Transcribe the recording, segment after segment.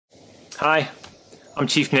Hi, I'm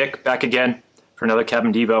Chief Nick, back again for another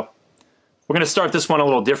Cabin Devo. We're going to start this one a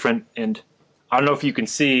little different, and I don't know if you can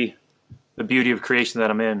see the beauty of creation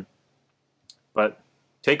that I'm in, but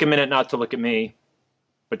take a minute not to look at me,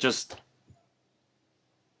 but just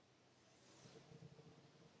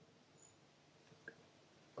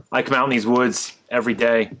I come out in these woods every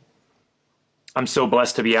day. I'm so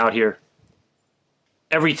blessed to be out here.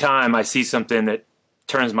 Every time I see something that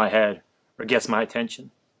turns my head or gets my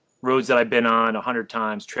attention, roads that I've been on 100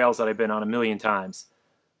 times, trails that I've been on 1,000,000 times,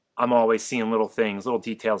 I'm always seeing little things, little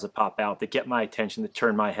details that pop out that get my attention, that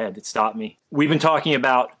turn my head, that stop me. We've been talking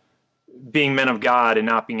about being men of God and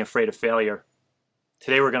not being afraid of failure.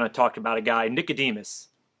 Today we're going to talk about a guy, Nicodemus,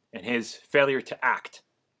 and his failure to act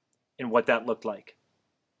and what that looked like.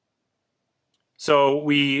 So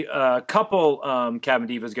a couple Cabin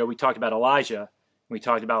Divas ago, we talked about Elijah. We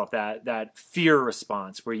talked about that fear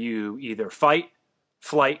response where you either fight,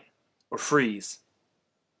 flight, or freeze.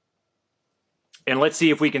 And let's see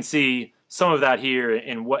if we can see some of that here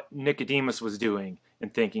in what Nicodemus was doing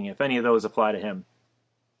and thinking, if any of those apply to him.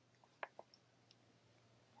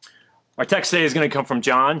 Our text today is going to come from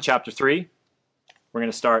John chapter 3. We're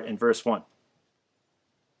going to start in verse 1.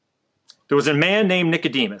 There was a man named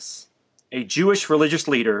Nicodemus, a Jewish religious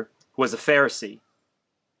leader who was a Pharisee.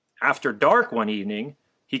 After dark one evening,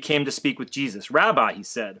 he came to speak with Jesus. "Rabbi," he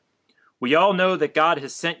said, "we all know that God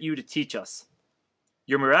has sent you to teach us.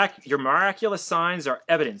 Your miraculous signs are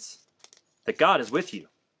evidence that God is with you."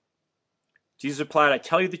 Jesus replied, "I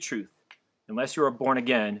tell you the truth. Unless you are born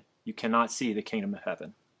again, you cannot see the kingdom of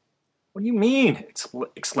heaven." "What do you mean?"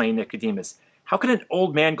 exclaimed Nicodemus. "How can an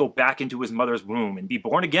old man go back into his mother's womb and be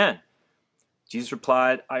born again?" Jesus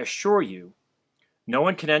replied, "I assure you, no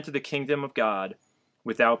one can enter the kingdom of God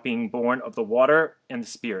without being born of the water and the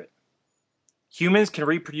Spirit. Humans can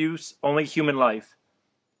reproduce only human life,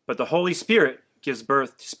 but the Holy Spirit gives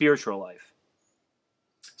birth to spiritual life.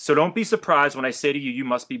 So don't be surprised when I say to you, you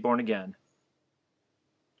must be born again."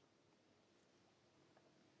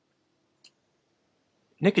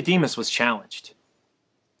 Nicodemus was challenged.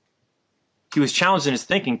 He was challenged in his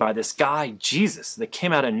thinking by this guy, Jesus, that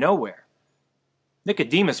came out of nowhere.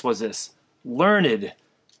 Nicodemus was this learned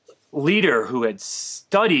leader who had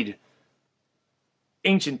studied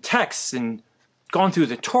ancient texts and gone through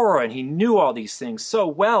the Torah, and he knew all these things so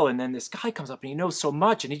well. And then this guy comes up and he knows so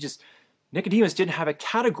much, and Nicodemus didn't have a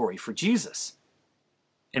category for Jesus.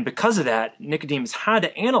 And because of that, Nicodemus had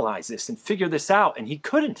to analyze this and figure this out, and he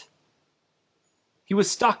couldn't. He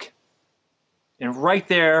was stuck. And right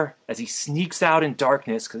there, as he sneaks out in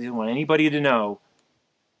darkness, because he didn't want anybody to know,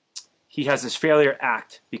 he has this failure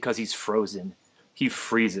act because he's frozen. He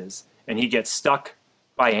freezes, and he gets stuck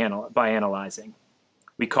by analyzing.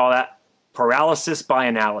 We call that paralysis by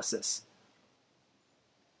analysis.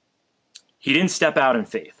 He didn't step out in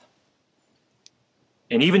faith.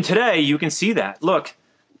 And even today, you can see that. Look,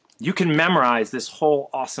 you can memorize this whole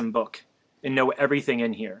awesome book and know everything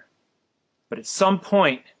in here. But at some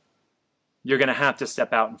point, you're going to have to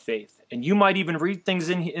step out in faith. And you might even read things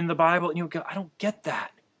in the Bible, and you'll go, I don't get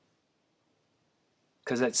that.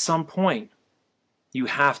 Because at some point, you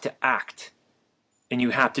have to act, and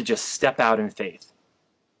you have to just step out in faith.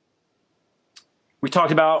 We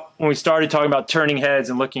talked about, when we started talking about turning heads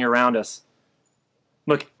and looking around us,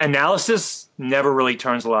 look, analysis never really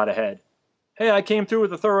turns a lot of head. Hey, I came through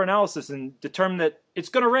with a thorough analysis and determined that it's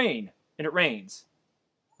going to rain, and it rains.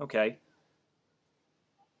 Okay.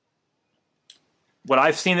 What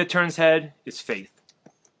I've seen that turns head is faith.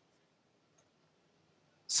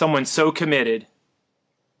 Someone so committed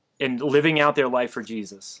in living out their life for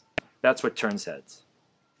Jesus. That's what turns heads.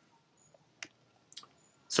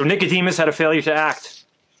 So Nicodemus had a failure to act.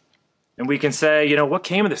 And we can say, what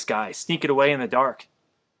came of this guy sneaking away in the dark?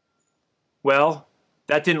 Well,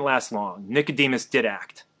 that didn't last long. Nicodemus did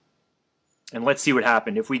act. And let's see what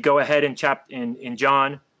happened. If we go ahead in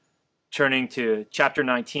John, turning to chapter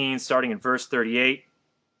 19, starting in verse 38,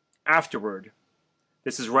 afterward,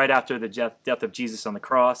 this is right after the death of Jesus on the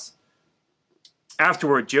cross.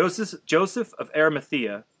 Afterward, Joseph of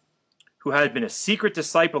Arimathea, who had been a secret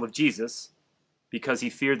disciple of Jesus because he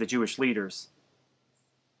feared the Jewish leaders,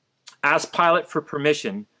 asked Pilate for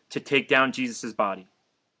permission to take down Jesus' body.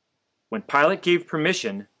 When Pilate gave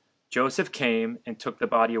permission, Joseph came and took the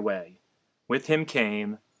body away. With him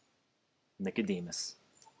came Nicodemus,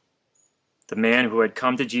 the man who had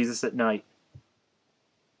come to Jesus at night.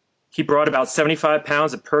 He brought about 75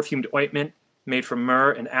 pounds of perfumed ointment made from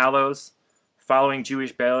myrrh and aloes. Following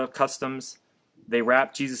Jewish burial customs, they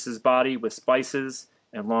wrapped Jesus' body with spices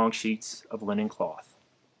and long sheets of linen cloth.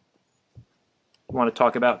 Want to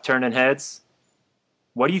talk about turning heads?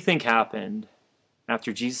 What do you think happened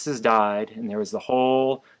after Jesus died and there was the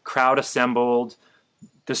whole crowd assembled,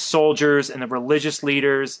 the soldiers and the religious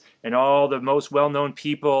leaders and all the most well-known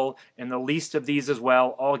people and the least of these as well,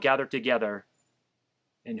 all gathered together?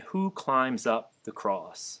 And who climbs up the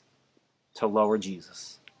cross to lower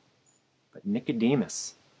Jesus? But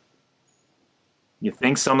Nicodemus. You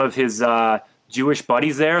think some of his Jewish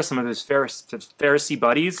buddies there, some of his Pharisee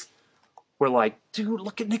buddies, were like, dude,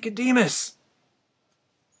 look at Nicodemus.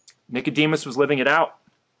 Nicodemus was living it out.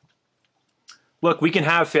 Look, we can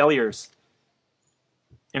have failures.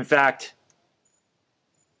 In fact,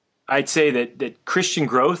 I'd say that Christian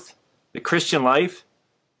growth, the Christian life,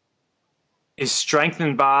 is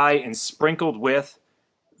strengthened by and sprinkled with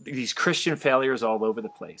these Christian failures all over the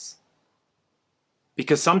place.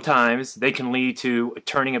 Because sometimes they can lead to a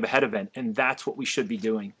turning of a head event, and that's what we should be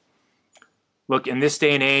doing. Look, in this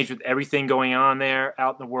day and age, with everything going on there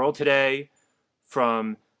out in the world today,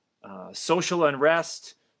 from social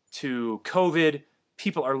unrest to COVID,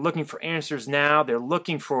 people are looking for answers now. They're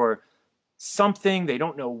looking for something, they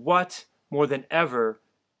don't know what, more than ever.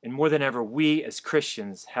 And more than ever, we as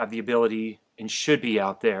Christians have the ability and should be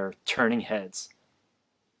out there turning heads.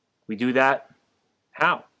 We do that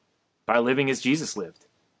how? By living as Jesus lived.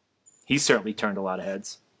 He certainly turned a lot of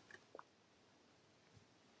heads.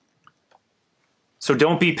 So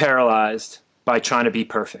don't be paralyzed by trying to be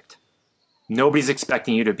perfect. Nobody's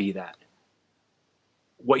expecting you to be that.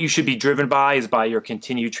 What you should be driven by is by your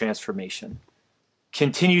continued transformation.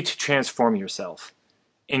 Continue to transform yourself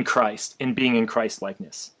in Christ, in being in Christ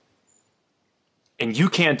likeness. And you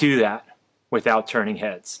can't do that without turning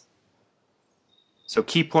heads. So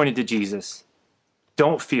keep pointing to Jesus.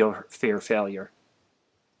 Don't fear failure.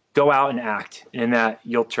 Go out and act, and in that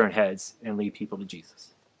you'll turn heads and lead people to Jesus.